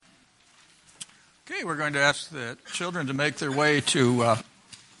Okay, we're going to ask the children to make their way to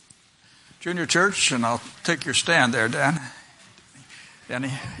junior church, and I'll take your stand there, Dan.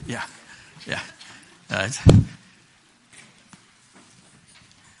 Danny? Yeah. All right.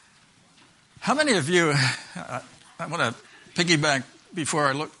 How many of you, I want to piggyback before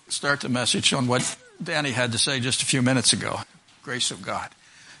I start the message on what Danny had to say just a few minutes ago, grace of God.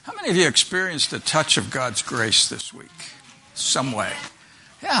 How many of you experienced the touch of God's grace this week, some way?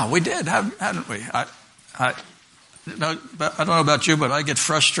 Yeah, we did, hadn't we? I don't know about you, but I get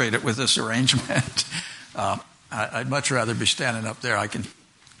frustrated with this arrangement. I'd much rather be standing up there. I can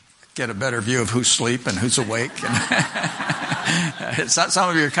get a better view of who's asleep and who's awake. And some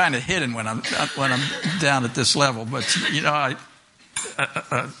of you are kind of hidden when I'm down at this level, but I've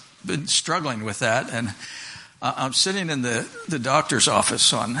been struggling with that, and I'm sitting in the doctor's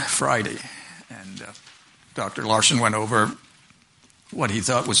office on Friday, and Dr. Larson went over what he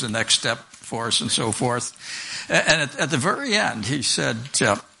thought was the next step for us and so forth. And at the very end, he said,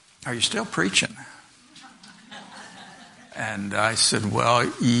 "Are you still preaching?" And I said,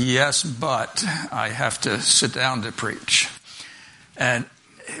 "Well, yes, but I have to sit down to preach." And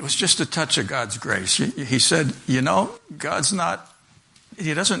it was just a touch of God's grace. He said, God's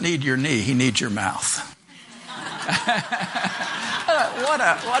He doesn't need your knee, He needs your mouth.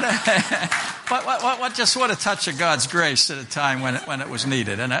 What a touch of God's grace at a time when it was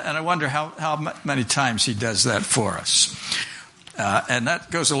needed. And I wonder how many times He does that for us. And that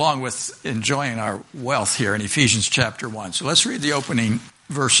goes along with enjoying our wealth here in Ephesians chapter 1. So let's read the opening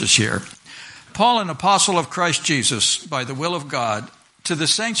verses here. Paul, an apostle of Christ Jesus, by the will of God, to the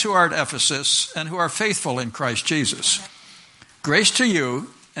saints who are at Ephesus and who are faithful in Christ Jesus. Grace to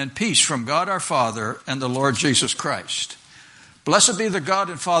you and peace from God our Father and the Lord Jesus Christ. Blessed be the God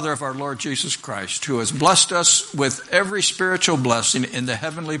and Father of our Lord Jesus Christ, who has blessed us with every spiritual blessing in the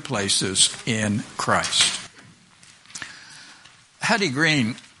heavenly places in Christ. Hattie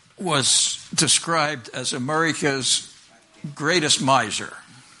Green was described as America's greatest miser.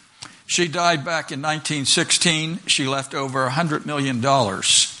 She died back in 1916. She left over $100 million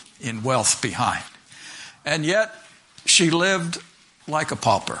in wealth behind. And yet, she lived like a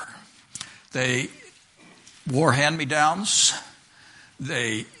pauper. They wore hand-me-downs.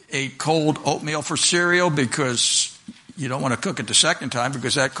 They ate cold oatmeal for cereal because you don't want to cook it the second time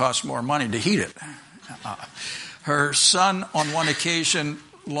because that costs more money to heat it. Her son, on one occasion,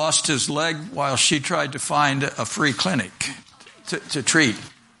 lost his leg while she tried to find a free clinic to treat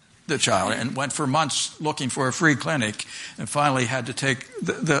the child, and went for months looking for a free clinic and finally had to take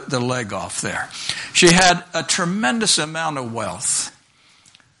the leg off there. She had a tremendous amount of wealth,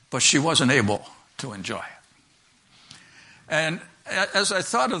 but she wasn't able to enjoy it. And as I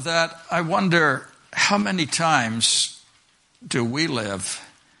thought of that, I wonder how many times do we live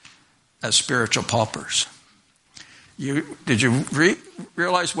as spiritual paupers? Did you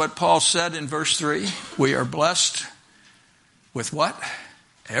realize what Paul said in verse 3? We are blessed with what?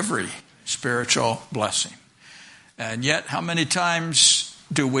 Every spiritual blessing. And yet, how many times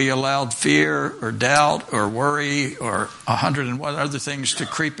do we allow fear or doubt or worry or 101 other things to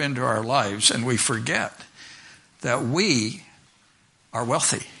creep into our lives, and we forget that we are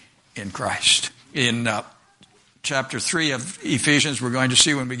wealthy in Christ? In chapter 3 of Ephesians, we're going to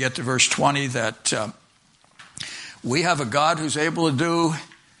see when we get to verse 20 that we have a God who's able to do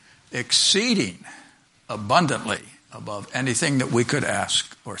exceeding abundantly above anything that we could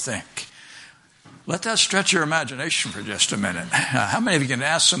ask or think. Let that stretch your imagination for just a minute. How many of you can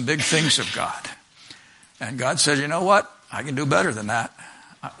ask some big things of God? And God said, you know what? I can do better than that.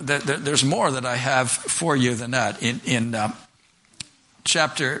 There's more that I have for you than that. In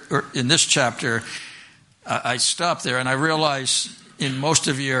this chapter, I stopped there and I realize in most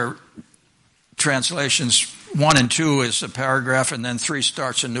of your translations, 1 and 2 is a paragraph and then 3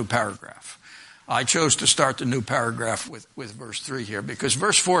 starts a new paragraph. I chose to start the new paragraph with verse 3 here because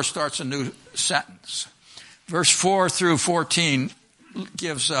verse 4 starts a new sentence. Verse 4 through 14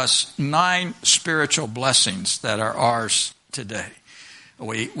 gives us 9 spiritual blessings that are ours today.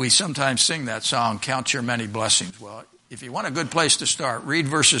 We sometimes sing that song, Count Your Many Blessings. Well, if you want a good place to start, read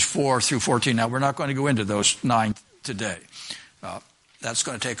verses 4 through 14. Now, we're not going to go into those 9 today. That's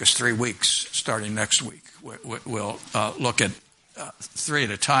going to take us 3 weeks starting next week. We'll look at 3 at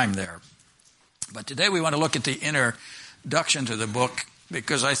a time there. But today we want to look at the introduction to the book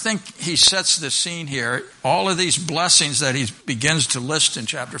because I think he sets the scene here. All of these blessings that he begins to list in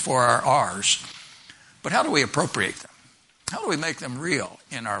chapter 4 are ours. But how do we appropriate them? How do we make them real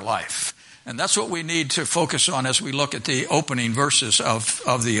in our life? And that's what we need to focus on as we look at the opening verses of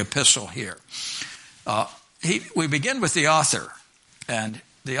the epistle here. We begin with the author. And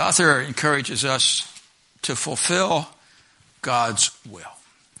the author encourages us to fulfill God's will.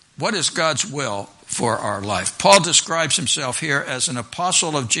 What is God's will for our life? Paul describes himself here as an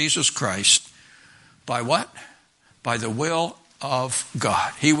apostle of Jesus Christ by what? By the will of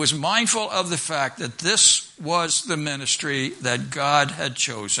God. He was mindful of the fact that this was the ministry that God had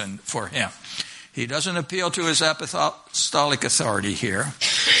chosen for him. He doesn't appeal to his apostolic authority here.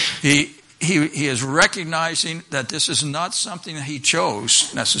 He is recognizing that this is not something that he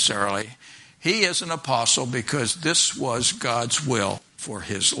chose necessarily. He is an apostle because this was God's will for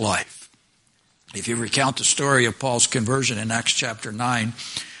his life. If you recount the story of Paul's conversion in Acts chapter 9,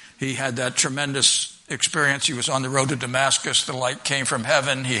 he had that tremendous experience. He was on the road to Damascus. The light came from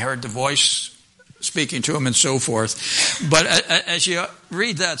heaven. He heard the voice speaking to him and so forth. But as you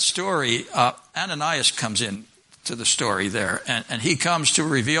read that story, Ananias comes in to the story there, and he comes to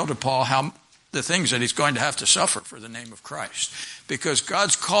reveal to Paul how the things that he's going to have to suffer for the name of Christ. Because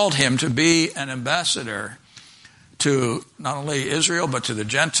God's called him to be an ambassador to not only Israel, but to the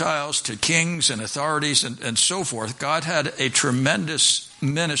Gentiles, to kings and authorities and so forth. God had a tremendous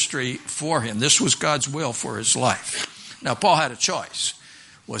ministry for him. This was God's will for his life. Now, Paul had a choice.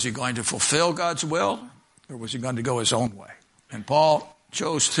 Was he going to fulfill God's will, or was he going to go his own way? And Paul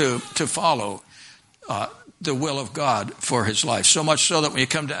chose to follow the will of God for his life. So much so that when you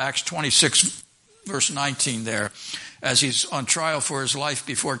come to Acts 26, verse 19 there, as he's on trial for his life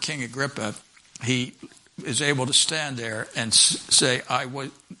before King Agrippa, he is able to stand there and say,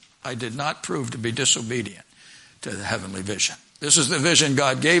 I did not prove to be disobedient to the heavenly vision. This is the vision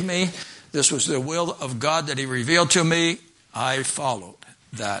God gave me. This was the will of God that he revealed to me. I followed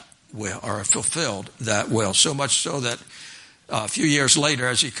that will, or fulfilled that will. So much so that a few years later,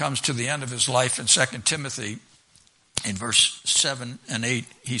 as he comes to the end of his life in 2 Timothy, in verse 7 and 8,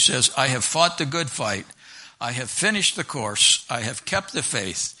 he says, I have fought the good fight. I have finished the course. I have kept the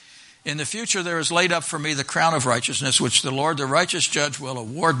faith. In the future there is laid up for me the crown of righteousness, which the Lord, the righteous judge, will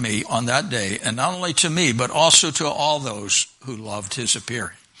award me on that day, and not only to me, but also to all those who loved his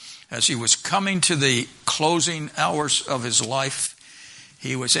appearing. As he was coming to the closing hours of his life,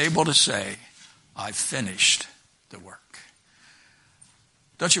 he was able to say, I've finished the work.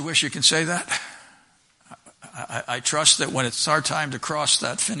 Don't you wish you could say that? I trust that when it's our time to cross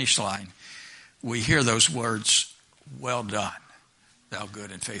that finish line, we hear those words, well done, thou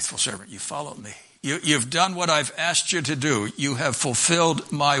good and faithful servant. You followed me. You've done what I've asked you to do. You have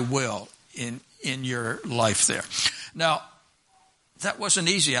fulfilled my will in your life there. Now, that wasn't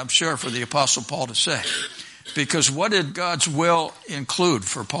easy, I'm sure, for the Apostle Paul to say. Because what did God's will include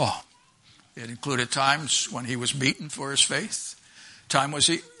for Paul? It included times when he was beaten for his faith. Time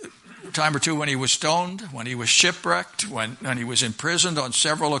or two when he was stoned, when he was shipwrecked, when he was imprisoned on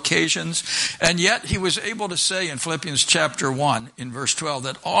several occasions. And yet he was able to say in Philippians chapter 1, in verse 12,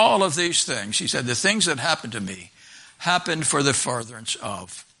 that all of these things, he said, the things that happened to me happened for the furtherance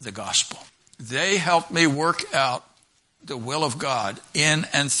of the gospel. They helped me work out the will of God in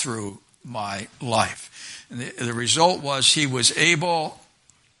and through my life. And the result was he was able,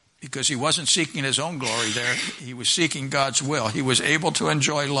 because he wasn't seeking his own glory there, he was seeking God's will. He was able to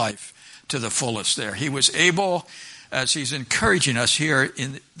enjoy life to the fullest there. He was able, as he's encouraging us here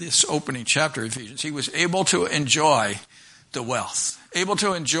in this opening chapter of Ephesians, he was able to enjoy the wealth, able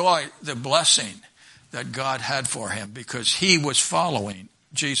to enjoy the blessing that God had for him because he was following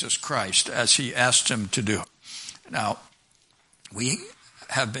Jesus Christ as he asked him to do. Now, we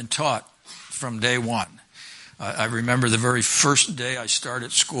have been taught from day one. I remember the very first day I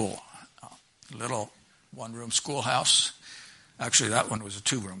started school, a little one-room schoolhouse. Actually, that one was a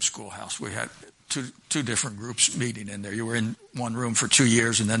two-room schoolhouse. We had two different groups meeting in there. You were in one room for 2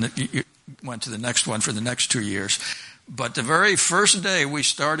 years, and then you went to the next one for the next 2 years. But the very first day, we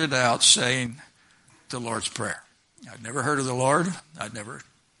started out saying the Lord's Prayer. I'd never heard of the Lord. I'd never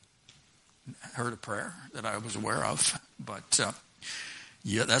heard a prayer that I was aware of. But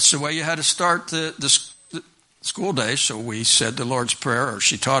yeah, that's the way you had to start the school day. So we said the Lord's Prayer, or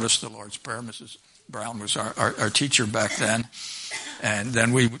she taught us the Lord's Prayer. Mrs. Brown was our teacher back then. And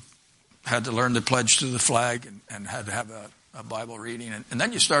then we had to learn the pledge to the flag and had to have a Bible reading. And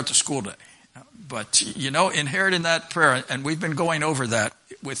then you start the school day. But, inheriting that prayer, and we've been going over that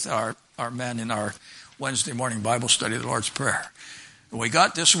with our men in our Wednesday morning Bible study, the Lord's Prayer. And we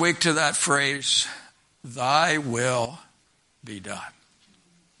got this week to that phrase, thy will be done.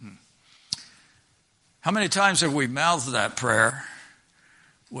 How many times have we mouthed that prayer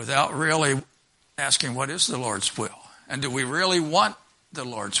without really asking what is the Lord's will? And do we really want the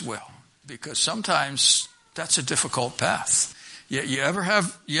Lord's will? Because sometimes that's a difficult path. You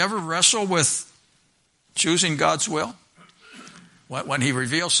ever wrestle with choosing God's will? When he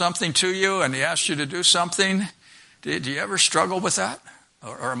reveals something to you and he asks you to do something, do you ever struggle with that?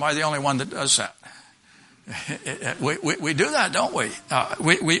 Or am I the only one that does that? We do that, don't we?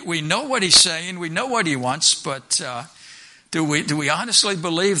 We know what he's saying, we know what he wants, but do we honestly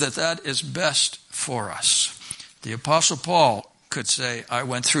believe that is best for us? The Apostle Paul could say, I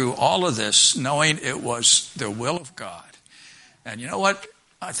went through all of this knowing it was the will of God. And you know what?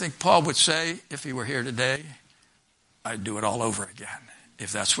 I think Paul would say, if he were here today, I'd do it all over again,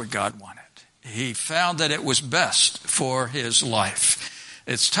 if that's what God wanted. He found that it was best for his life.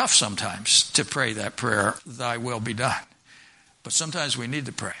 It's tough sometimes to pray that prayer, thy will be done. But sometimes we need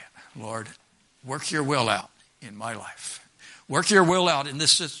to pray it. Lord, work your will out in my life. Work your will out in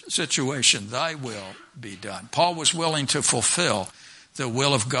this situation. Thy will be done. Paul was willing to fulfill the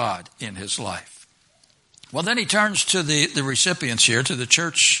will of God in his life. Well, then he turns to the recipients here, to the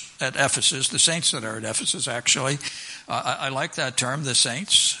church at Ephesus, the saints that are at Ephesus, actually. I like that term, the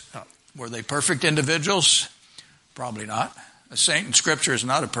saints. Were they perfect individuals? Probably not. A saint in Scripture is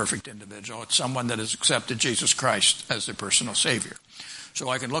not a perfect individual. It's someone that has accepted Jesus Christ as their personal Savior. So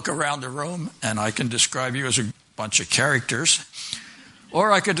I can look around the room and I can describe you as a bunch of characters,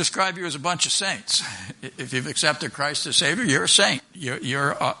 or I could describe you as a bunch of saints. If you've accepted Christ as Savior, you're a saint.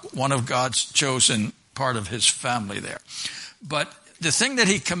 You're one of God's chosen part of his family there. But the thing that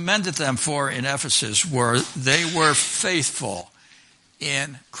he commended them for in Ephesus were they were faithful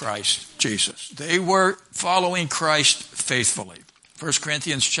in Christ Jesus. They were following Christ faithfully. 1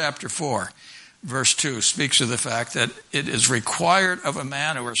 Corinthians chapter 4, verse 2 speaks of the fact that it is required of a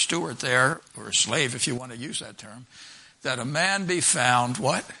man or a steward there, or a slave if you want to use that term, that a man be found,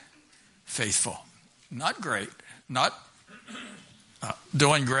 what? Faithful. Not great, not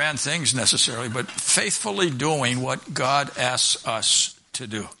doing grand things necessarily, but faithfully doing what God asks us to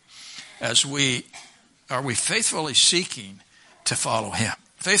do. Are we faithfully seeking to follow him?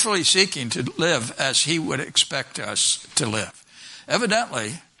 Faithfully seeking to live as he would expect us to live.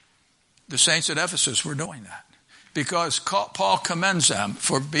 Evidently, the saints at Ephesus were doing that because Paul commends them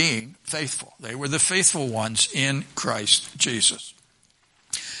for being faithful. They were the faithful ones in Christ Jesus.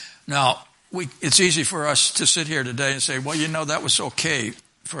 Now, it's easy for us to sit here today and say, well, that was okay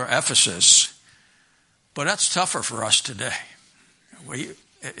for Ephesus, but that's tougher for us today.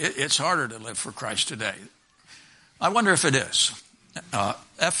 It's harder to live for Christ today. I wonder if it is.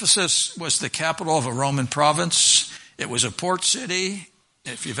 Ephesus was the capital of a Roman province. It was a port city.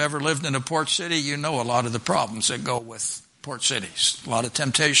 If you've ever lived in a port city, you know a lot of the problems that go with port cities. A lot of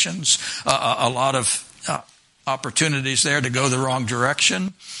temptations, a lot of opportunities there to go the wrong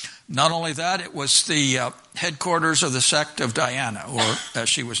direction. Not only that, it was the headquarters of the sect of Diana, or as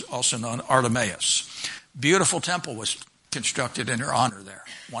she was also known, Artemis. Beautiful temple was constructed in her honor there,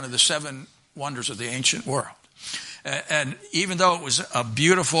 one of the 7 wonders of the ancient world. And even though it was a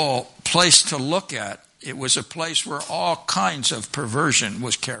beautiful place to look at, it was a place where all kinds of perversion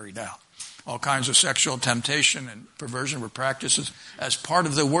was carried out. All kinds of sexual temptation and perversion were practiced as part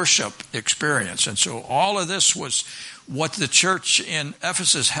of the worship experience. And so all of this was what the church in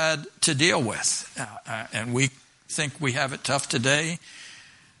Ephesus had to deal with. And we think we have it tough today.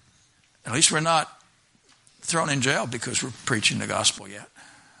 At least we're not thrown in jail because we're preaching the gospel yet,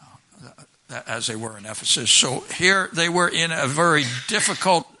 as they were in Ephesus. So here they were in a very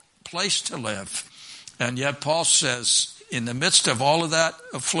difficult place to live. And yet Paul says, in the midst of all of that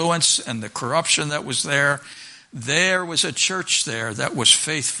affluence and the corruption that was there was a church there that was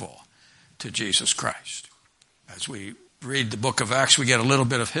faithful to Jesus Christ. As we read the book of Acts, we get a little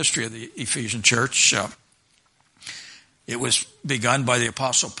bit of history of the Ephesian church. It was begun by the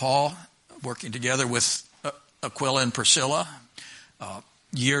Apostle Paul, working together with Aquila and Priscilla.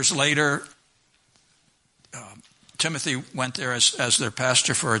 Years later, Timothy went there as their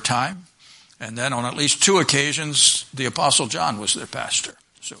pastor for a time. And then on at least 2 occasions, the Apostle John was their pastor.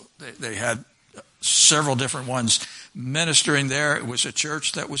 So they had several different ones ministering there. It was a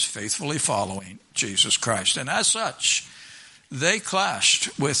church that was faithfully following Jesus Christ. And as such, they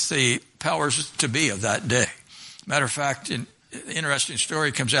clashed with the powers to be of that day. Matter of fact, an interesting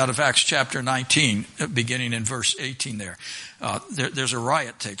story comes out of Acts chapter 19, beginning in verse 18 there. There's a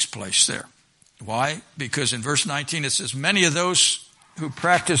riot takes place there. Why? Because in verse 19 it says, many of those who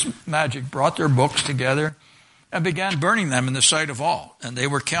practiced magic brought their books together and began burning them in the sight of all. And they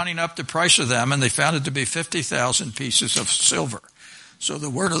were counting up the price of them, and they found it to be 50,000 pieces of silver. So the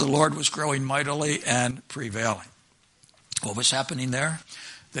word of the Lord was growing mightily and prevailing. What was happening there?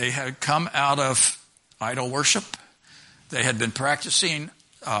 They had come out of idol worship. They had been practicing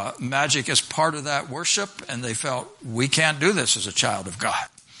magic as part of that worship, and they felt, we can't do this as a child of God.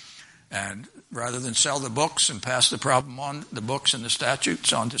 And rather than sell the books and pass the problem on, the books and the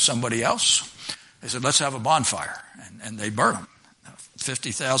statutes on to somebody else, they said, let's have a bonfire. And they burn them.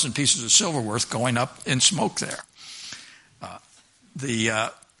 50,000 pieces of silver worth going up in smoke there.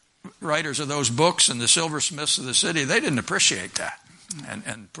 The writers of those books and the silversmiths of the city, they didn't appreciate that.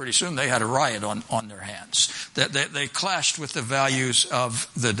 And pretty soon they had a riot on their hands. They clashed with the values of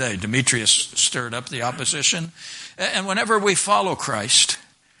the day. Demetrius stirred up the opposition. And whenever we follow Christ,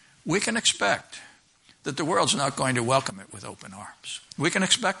 we can expect that the world's not going to welcome it with open arms. We can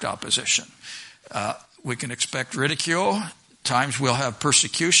expect opposition. We can expect ridicule. Times we'll have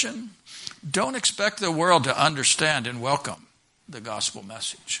persecution. Don't expect the world to understand and welcome the gospel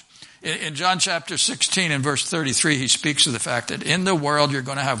message. In John chapter 16 and verse 33, he speaks of the fact that in the world you're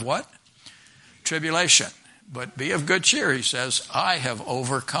going to have what? Tribulation. But be of good cheer, he says, I have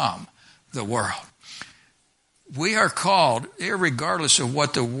overcome the world. We are called, irregardless of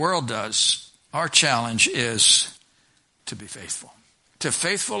what the world does, our challenge is to be faithful. To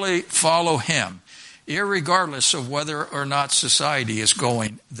faithfully follow him, irregardless of whether or not society is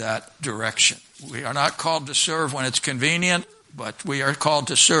going that direction. We are not called to serve when it's convenient, but we are called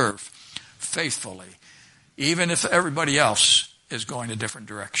to serve faithfully, even if everybody else is going a different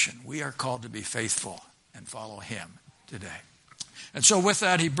direction. We are called to be faithful and follow him today. And so with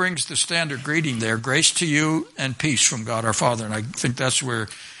that, he brings the standard greeting there, grace to you and peace from God our Father. And I think that's where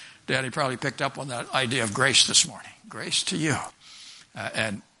Daddy probably picked up on that idea of grace this morning. Grace to you.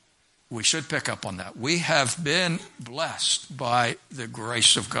 And we should pick up on that. We have been blessed by the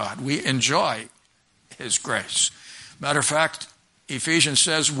grace of God. We enjoy his grace. Matter of fact, Ephesians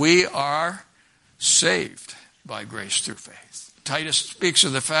says we are saved by grace through faith. Titus speaks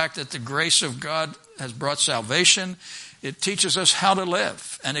of the fact that the grace of God has brought salvation. It teaches us how to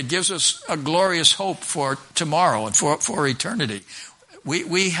live, and it gives us a glorious hope for tomorrow and for eternity.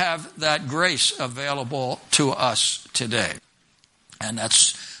 We have that grace available to us today. And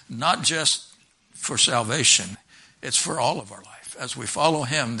that's not just for salvation, it's for all of our life. As we follow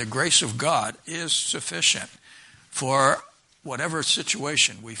him, the grace of God is sufficient for whatever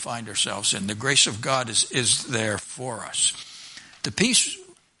situation we find ourselves in. The grace of God is there for us. The peace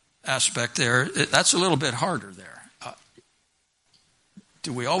aspect there, that's a little bit harder there.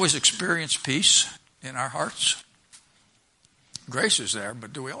 Do we always experience peace in our hearts? Grace is there,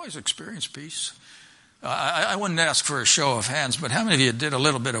 but do we always experience peace? I wouldn't ask for a show of hands, but how many of you did a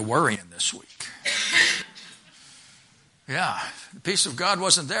little bit of worrying this week? Yeah, the peace of God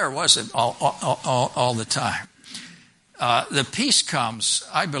wasn't there, was it, all the time? The peace comes,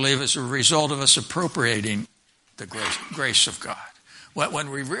 I believe, as a result of us appropriating the grace of God.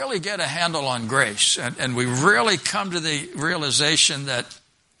 When we really get a handle on grace and we really come to the realization that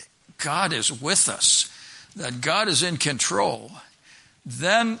God is with us, that God is in control,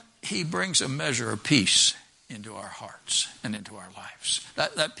 then he brings a measure of peace into our hearts and into our lives.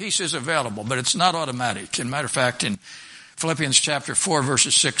 That peace is available, but it's not automatic. As a matter of fact, in Philippians chapter 4,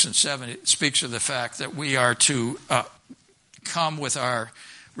 verses 6 and 7, it speaks of the fact that we are to come with our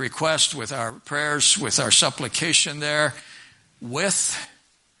request, with our prayers, with our supplication there,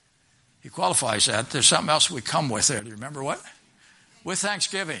 he qualifies that. There's something else we come with there. Do you remember what? With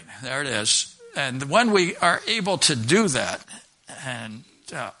thanksgiving. There it is. And when we are able to do that and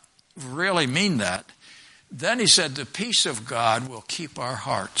really mean that, then he said the peace of God will keep our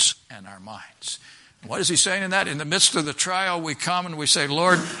hearts and our minds. What is he saying in that? In the midst of the trial, we come and we say,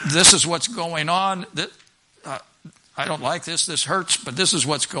 Lord, this is what's going on. I don't like this. This hurts, but this is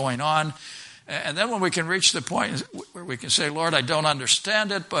what's going on. And then when we can reach the point where we can say, Lord, I don't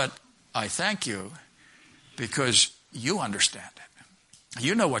understand it, but I thank you because you understand it.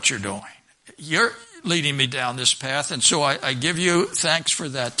 You know what you're doing. You're leading me down this path, and so I give you thanks for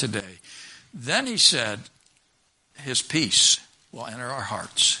that today. Then he said, his peace will enter our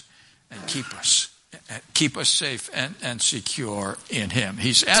hearts and keep us safe and secure in him.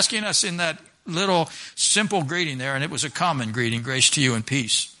 He's asking us in that little simple greeting there, and it was a common greeting, grace to you and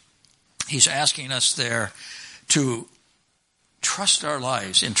peace. He's asking us there to entrust our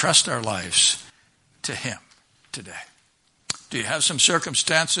lives to him today. Do you have some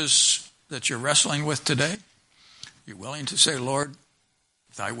circumstances that you're wrestling with today? You're willing to say, Lord,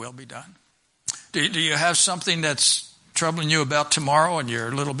 thy will be done? Do you have something that's troubling you about tomorrow and you're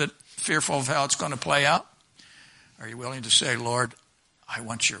a little bit fearful of how it's going to play out? Are you willing to say, Lord, I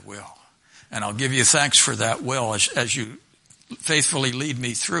want your will? And I'll give you thanks for that will as you faithfully lead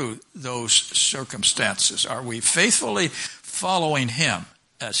me through those circumstances. Are we faithfully following him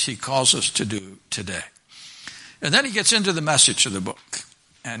as he calls us to do today? And then he gets into the message of the book.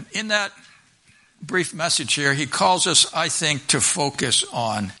 And in that brief message here, he calls us, I think, to focus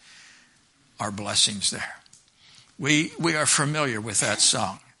on our blessings there. We are familiar with that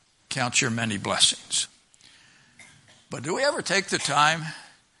song, Count Your Many Blessings. But do we ever take the time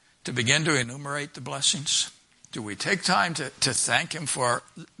to begin to enumerate the blessings? Do we take time to thank him for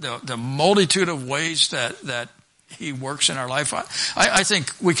the multitude of ways that he works in our life? I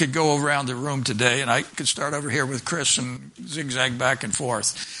think we could go around the room today, and I could start over here with Chris and zigzag back and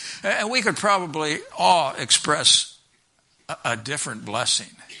forth. And we could probably all express a different blessing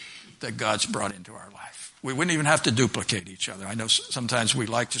that God's brought into our life. We wouldn't even have to duplicate each other. I know sometimes we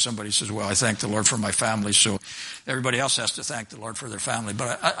like to, somebody says, well, I thank the Lord for my family, so everybody else has to thank the Lord for their family.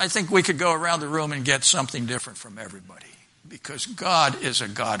 But I think we could go around the room and get something different from everybody, because God is a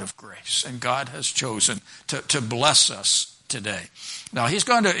God of grace, and God has chosen to bless us today. Now, he's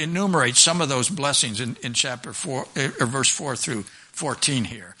going to enumerate some of those blessings in chapter 4, or verse 4 through 14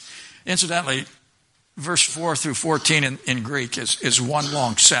 here. Incidentally, verse 4 through 14 in Greek is one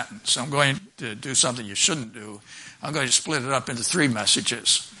long sentence. I'm going to do something you shouldn't do. I'm going to split it up into 3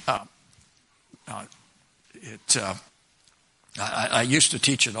 messages. I used to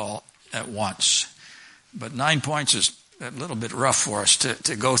teach it all at once, but 9 points is a little bit rough for us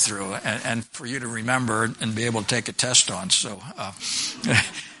to go through and for you to remember and be able to take a test on. So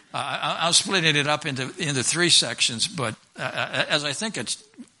I'm splitting it up into 3 sections, but as I think it's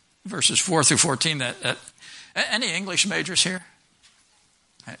verses 4 through 14, any English majors here?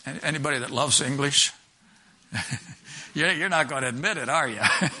 Anybody that loves English? You're not going to admit it, are you?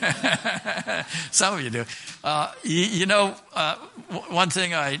 Some of you do. One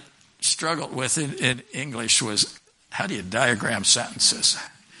thing I struggled with in English was, how do you diagram sentences?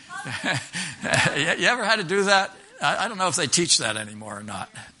 You ever had to do that? I don't know if they teach that anymore or not.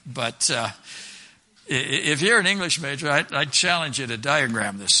 But if you're an English major, I'd challenge you to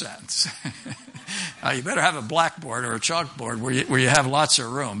diagram this sentence. You better have a blackboard or a chalkboard where you have lots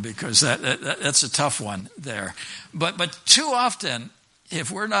of room, because that's a tough one there. But too often, if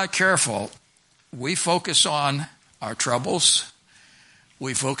we're not careful, we focus on our troubles.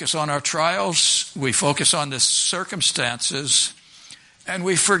 We focus on our trials, we focus on the circumstances, and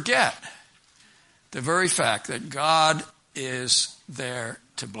we forget the very fact that God is there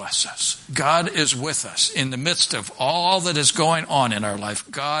to bless us. God is with us in the midst of all that is going on in our life.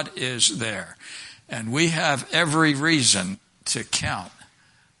 God is there. And we have every reason to count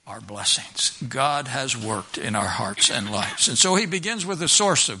our blessings. God has worked in our hearts and lives. And so he begins with the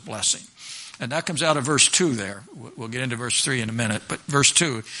source of blessing. And that comes out of verse 2 there. We'll get into verse 3 in a minute. But verse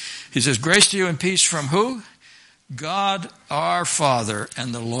 2, he says, grace to you and peace from who? God our Father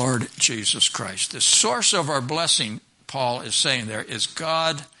and the Lord Jesus Christ. The source of our blessing, Paul is saying there, is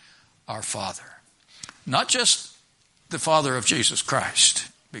God our Father. Not just the Father of Jesus Christ,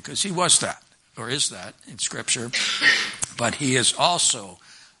 because he was that, or is that in Scripture, but he is also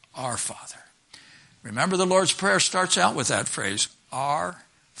our Father. Remember, the Lord's Prayer starts out with that phrase, our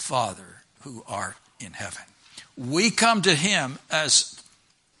Father who art in heaven. We come to him as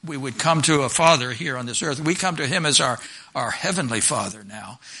we would come to a father here on this earth. We come to him as our heavenly Father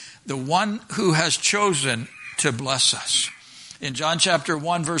now, the one who has chosen to bless us. In John chapter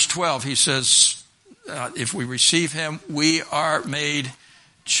 1, verse 12, he says, if we receive him, we are made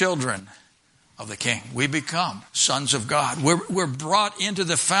children of the King. We become sons of God. We're brought into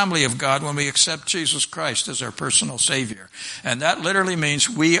the family of God when we accept Jesus Christ as our personal Savior. And that literally means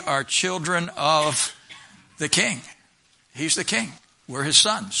we are children of the King. He's the King. We're his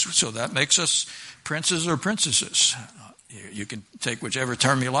sons. So that makes us princes or princesses. You can take whichever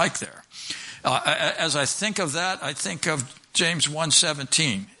term you like there. As I think of that, I think of James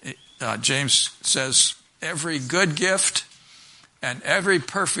 1:17. James says, every good gift and every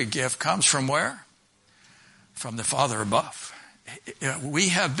perfect gift comes from where? From the Father above. We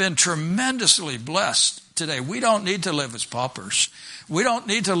have been tremendously blessed today. We don't need to live as paupers. We don't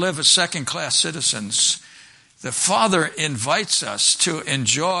need to live as second-class citizens. The Father invites us to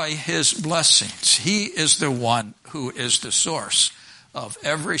enjoy his blessings. He is the one who is the source of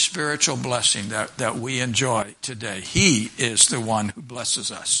every spiritual blessing that we enjoy today. He is the one who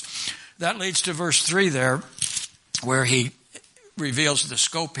blesses us. That leads to verse 3 there, where he reveals the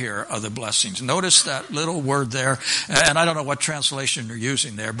scope here of the blessings. Notice that little word there, and I don't know what translation you're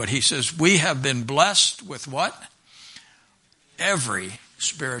using there, but he says, we have been blessed with what? Every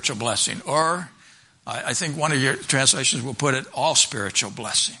spiritual blessing. Or I think one of your translations will put it, all spiritual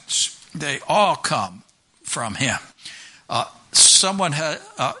blessings. They all come from him. Someone had,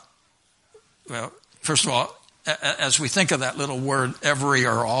 well, first of all, as we think of that little word, every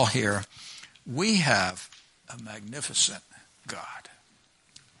or all here, we have a magnificent God.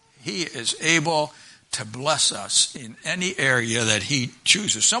 He is able to bless us in any area that he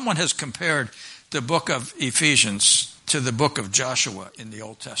chooses. Someone has compared the book of Ephesians to the book of Joshua in the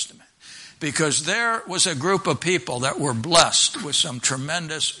Old Testament, because there was a group of people that were blessed with some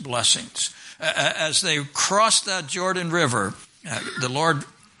tremendous blessings. As they crossed that Jordan River, the Lord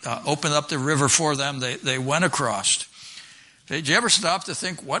opened up the river for them. They went across. Did you ever stop to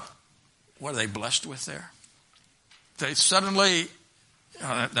think, what are they blessed with there? They suddenly,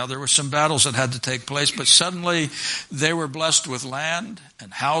 now there were some battles that had to take place, but suddenly they were blessed with land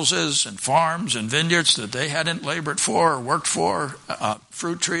and houses and farms and vineyards that they hadn't labored for or worked for,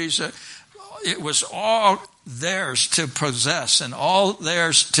 fruit trees. It was all theirs to possess and all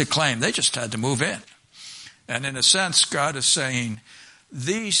theirs to claim. They just had to move in. And in a sense, God is saying,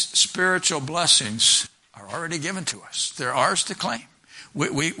 these spiritual blessings are already given to us. They're ours to claim.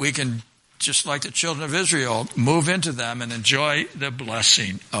 We can, just like the children of Israel, move into them and enjoy the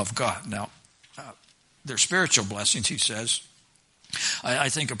blessing of God. Now, they're spiritual blessings, he says. I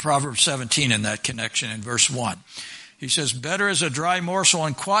think of Proverbs 17 in that connection in verse 1. He says, better is a dry morsel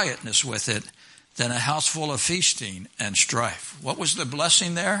and quietness with it than a house full of feasting and strife. What was the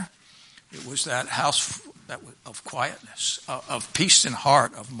blessing there? It was that house of quietness, of peace in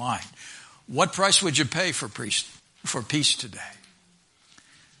heart, of mind. What price would you pay for peace today?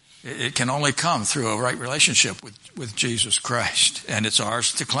 It can only come through a right relationship with Jesus Christ, and it's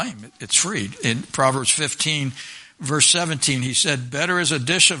ours to claim. It's free. In Proverbs 15, verse 17, he said, better is a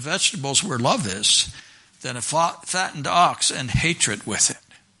dish of vegetables where love is than a fattened ox and hatred with it.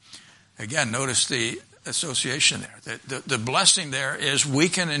 Again, notice the association there. The blessing there is we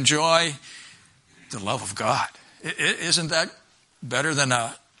can enjoy the love of God. Isn't that better than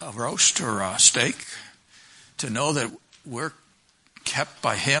a roast or a steak? To know that we're kept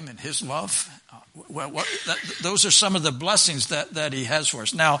by him in his love. Those are some of the blessings that he has for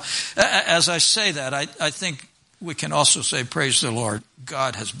us. Now, as I say that, I think we can also say, praise the Lord,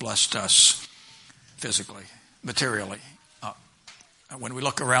 God has blessed us physically, materially. When we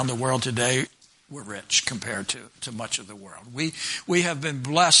look around the world today, we're rich compared to much of the world. We have been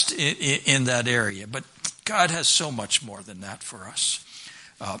blessed in that area, but God has so much more than that for us.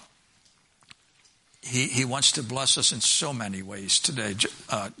 He wants to bless us in so many ways today.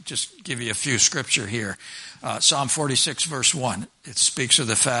 Just give you a few scripture here. Psalm 46, verse 1. It speaks of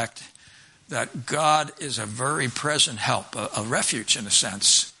the fact that God is a very present help, a refuge in a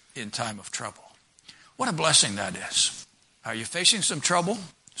sense, in time of trouble. What a blessing that is. Are you facing some trouble,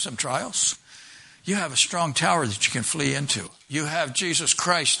 some trials? You have a strong tower that you can flee into. You have Jesus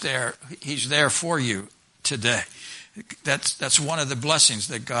Christ there. He's there for you today. That's one of the blessings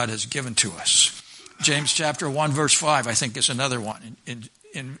that God has given to us. James chapter 1, verse 5, I think is another one.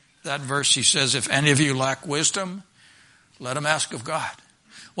 In that verse, he says, if any of you lack wisdom, let him ask of God.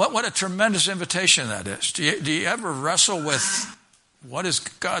 What a tremendous invitation that is. Do you ever wrestle with what is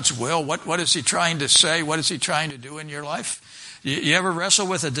God's will? What is he trying to say? What is he trying to do in your life? You ever wrestle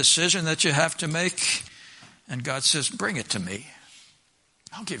with a decision that you have to make? And God says, bring it to me.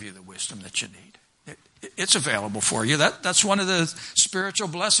 I'll give you the wisdom that you need. It's available for you. That's one of the spiritual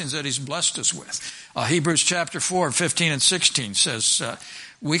blessings that he's blessed us with. Hebrews chapter 4, 15 and 16 says,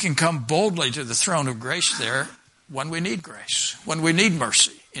 we can come boldly to the throne of grace there when we need grace, when we need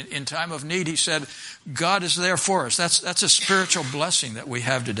mercy. In time of need, he said, God is there for us. That's a spiritual blessing that we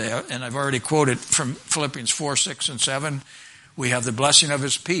have today. And I've already quoted from Philippians 4, 6, and 7. We have the blessing of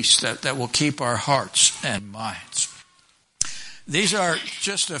his peace that will keep our hearts and minds. These are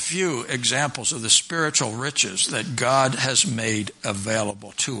just a few examples of the spiritual riches that God has made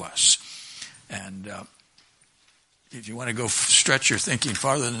available to us. And if you want to go stretch your thinking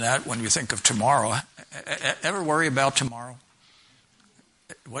farther than that, when you think of tomorrow, ever worry about tomorrow?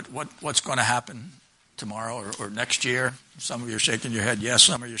 What's going to happen tomorrow or next year? Some of you are shaking your head yes,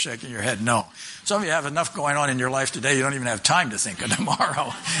 some of you are shaking your head no. Some of you have enough going on in your life today you don't even have time to think of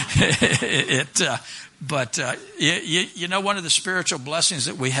tomorrow. But you know, one of the spiritual blessings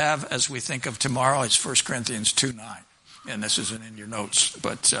that we have as we think of tomorrow is 1 Corinthians 2:9. And this isn't in your notes,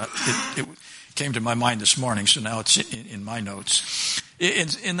 but it came to my mind this morning, so now it's in my notes.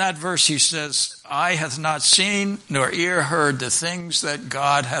 In that verse, he says, eye hath not seen nor ear heard the things that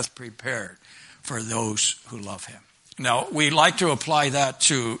God hath prepared for those who love him. Now, we like to apply that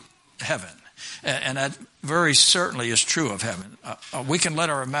to heaven, and that very certainly is true of heaven. We can let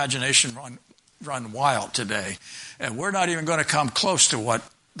our imagination run wild today, and we're not even going to come close to what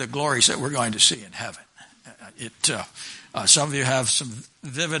the glories that we're going to see in heaven. Some of you have some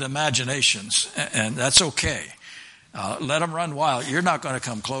vivid imaginations, and that's okay. Let them run wild. You're not going to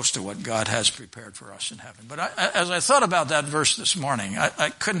come close to what God has prepared for us in heaven. But as I thought about that verse this morning, I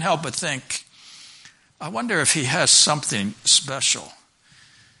couldn't help but think, I wonder if he has something special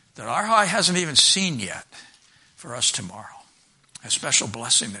that our eye hasn't even seen yet for us tomorrow. A special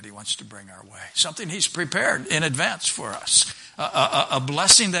blessing that he wants to bring our way. Something he's prepared in advance for us. A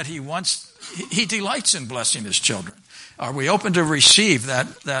blessing that he delights in blessing his children. Are we open to receive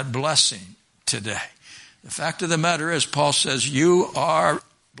that blessing today? The fact of the matter is, Paul says, you are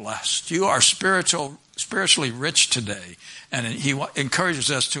blessed. You are spiritually rich today. And he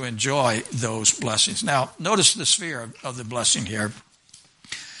encourages us to enjoy those blessings. Now, notice the sphere of the blessing here.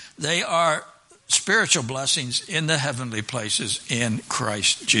 They are spiritual blessings in the heavenly places in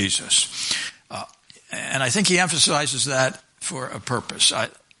Christ Jesus. And I think he emphasizes that for a purpose. I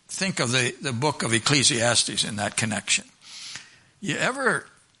think of the book of Ecclesiastes in that connection. You ever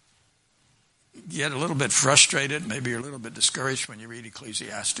get a little bit frustrated, maybe you're a little bit discouraged when you read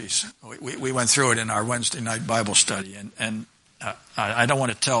Ecclesiastes? We went through it in our Wednesday night Bible study, and I don't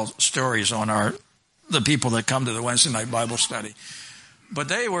want to tell stories on the people that come to the Wednesday night Bible study. But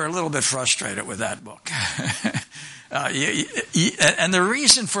they were a little bit frustrated with that book. And the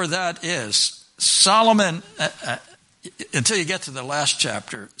reason for that is Solomon, until you get to the last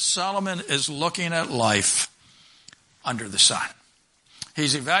chapter, Solomon is looking at life under the sun.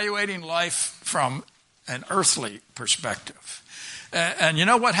 He's evaluating life from an earthly perspective. And you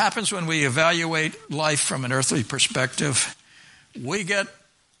know what happens when we evaluate life from an earthly perspective? We get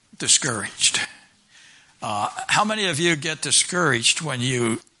discouraged. How many of you get discouraged when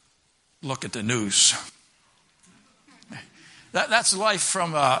you look at the news? That's life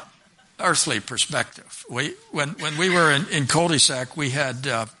from an earthly perspective. When we were in cul-de-sac, we had,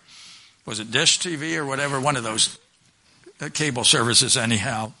 was it Dish TV or whatever, one of those cable services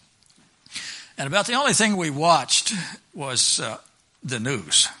anyhow. And about the only thing we watched was the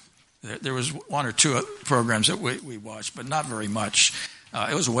news. There was one or two programs that we watched, but not very much.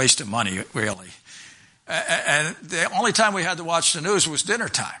 It was a waste of money, really. And the only time we had to watch the news was dinner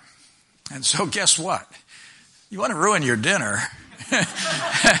time. And so guess what? You want to ruin your dinner,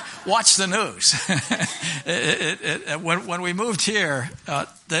 watch the news. When we moved here,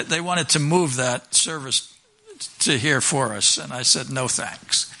 they wanted to move that service to here for us. And I said, no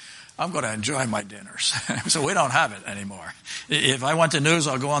thanks. I'm going to enjoy my dinners. So we don't have it anymore. If I want the news,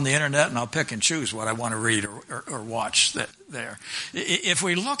 I'll go on the internet and I'll pick and choose what I want to read or watch there. If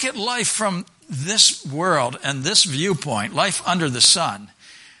we look at life from this world and this viewpoint, life under the sun,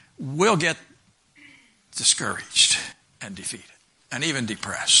 we'll get discouraged and defeated and even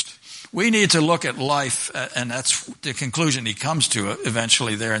depressed. We need to look at life, and that's the conclusion he comes to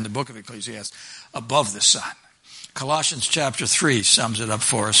eventually there in the book of Ecclesiastes, above the sun. Colossians chapter 3 sums it up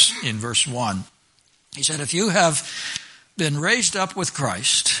for us in verse 1. He said, if you have been raised up with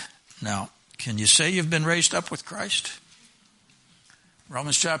Christ, now, can you say you've been raised up with Christ?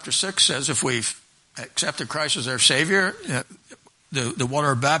 Romans chapter 6 says if we've accepted Christ as our Savior, the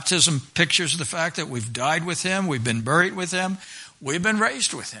water of baptism pictures the fact that we've died with Him, we've been buried with Him, we've been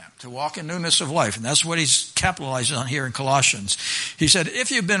raised with Him to walk in newness of life. And that's what he's capitalizing on here in Colossians. He said, if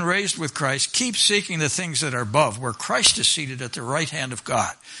you've been raised with Christ, keep seeking the things that are above, where Christ is seated at the right hand of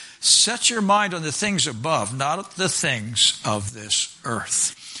God. Set your mind on the things above, not the things of this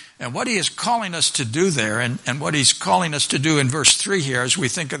earth. And what he is calling us to do there, and what he's calling us to do in verse 3 here, as we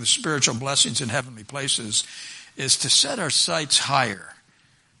think of the spiritual blessings in heavenly places, is to set our sights higher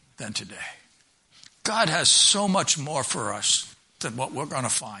than today. God has so much more for us than what we're going to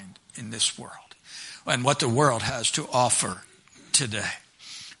find in this world and what the world has to offer today.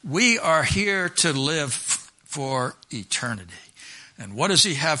 We are here to live for eternity. And what does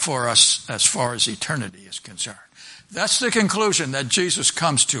he have for us as far as eternity is concerned? That's the conclusion that Jesus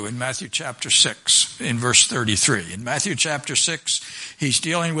comes to in Matthew chapter 6 in verse 33. In Matthew chapter 6, he's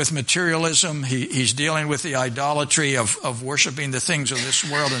dealing with materialism. He's dealing with the idolatry of worshiping the things of this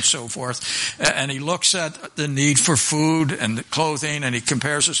world and so forth. And he looks at the need for food and clothing, and he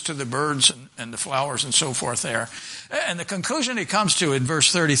compares us to the birds and the flowers and so forth there. And the conclusion he comes to in verse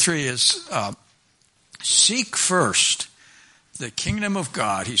 33 is, seek first the kingdom of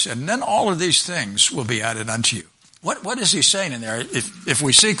God, he said, and then all of these things will be added unto you. What is he saying in there? If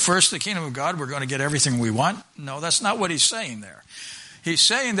we seek first the kingdom of God, we're going to get everything we want? No, that's not what he's saying there. He's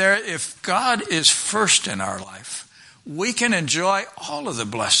saying there, if God is first in our life, we can enjoy all of the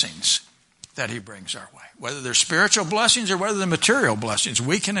blessings that he brings our way. Whether they're spiritual blessings or whether they're material blessings,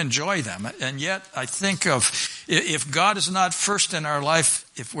 we can enjoy them. And yet, I think of, if God is not first in our life,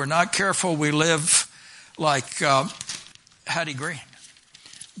 if we're not careful, we live like Hattie Green,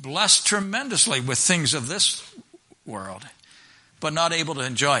 blessed tremendously with things of this world, but not able to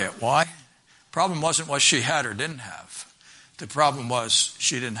enjoy it. Why? Problem wasn't what she had or didn't have. The problem was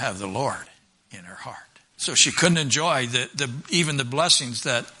she didn't have the Lord in her heart. So she couldn't enjoy even the blessings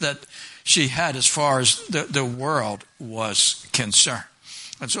that she had as far as the world was concerned.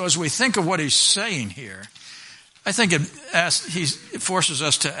 And so as we think of what he's saying here, I think it forces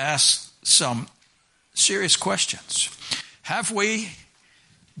us to ask some serious questions. Have we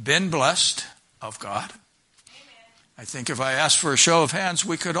been blessed of God? I think if I asked for a show of hands,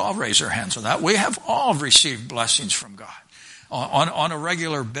 we could all raise our hands on that. We have all received blessings from God on a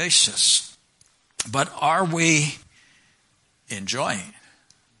regular basis. But are we enjoying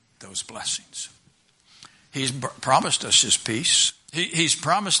those blessings? He's promised us his peace. He's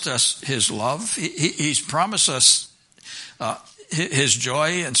promised us his love. He's promised us his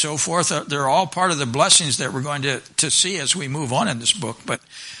joy and so forth. They're all part of the blessings that we're going to see as we move on in this book. But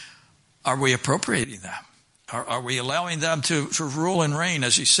are we appropriating them? Are we allowing them to rule and reign,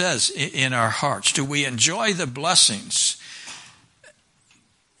 as he says, in our hearts? Do we enjoy the blessings?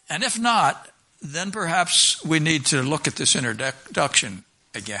 And if not, then perhaps we need to look at this introduction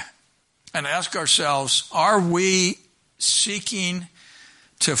again and ask ourselves, are we seeking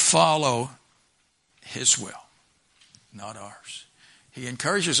to follow his will, not ours? He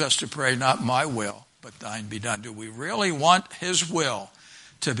encourages us to pray, not my will, but thine be done. Do we really want his will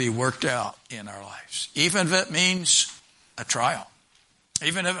to be worked out in our lives? Even if it means a trial,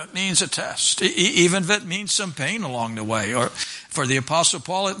 even if it means a test, even if it means some pain along the way. Or for the Apostle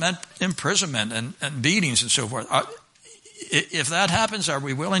Paul, it meant imprisonment and beatings and so forth. If that happens, are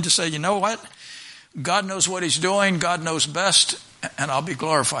we willing to say, you know what? God knows what he's doing. God knows best, and I'll be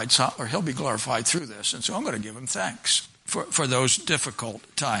glorified, or he'll be glorified through this. And so I'm going to give him thanks for those difficult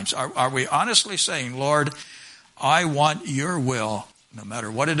times. Are we honestly saying, Lord, I want your will, no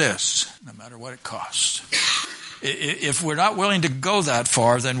matter what it is, no matter what it costs? If we're not willing to go that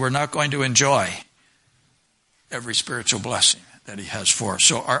far, then we're not going to enjoy every spiritual blessing that he has for us.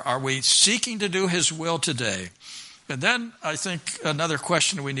 So are we seeking to do his will today? And then I think another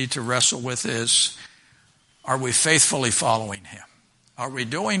question we need to wrestle with is, are we faithfully following him? Are we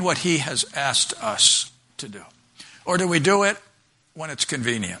doing what he has asked us to do? Or do we do it when it's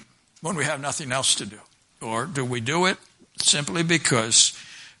convenient, when we have nothing else to do? Or do we do it simply because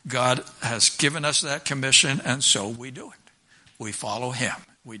God has given us that commission, and so we do it? We follow him.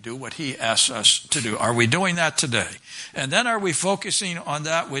 We do what he asks us to do. Are we doing that today? And then are we focusing on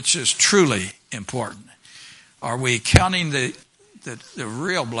that which is truly important? Are we counting the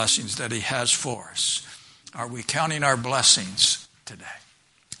real blessings that he has for us? Are we counting our blessings today?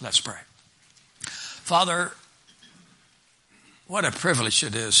 Let's pray. Father, what a privilege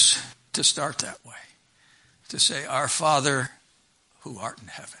it is to start that way. To say, our Father who art in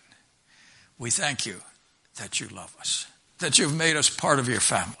heaven, we thank you that you love us, that you've made us part of your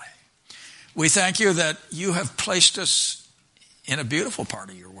family. We thank you that you have placed us in a beautiful part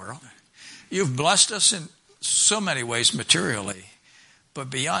of your world. You've blessed us in so many ways materially, but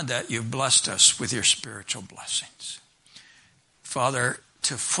beyond that, you've blessed us with your spiritual blessings. Father,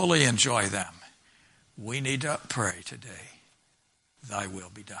 to fully enjoy them, we need to pray today, thy will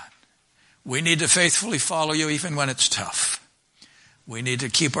be done. We need to faithfully follow you even when it's tough. We need to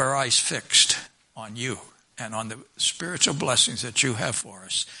keep our eyes fixed on you and on the spiritual blessings that you have for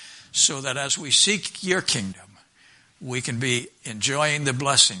us, so that as we seek your kingdom, we can be enjoying the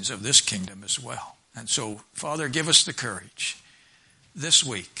blessings of this kingdom as well. And so, Father, give us the courage this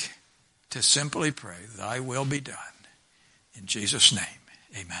week to simply pray, thy will be done. In Jesus' name,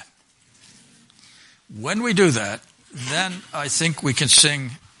 amen. When we do that, then I think we can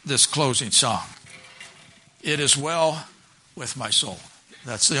sing this closing song. It is well with my soul.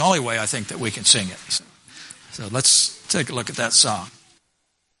 That's the only way I think that we can sing it. So let's take a look at that song.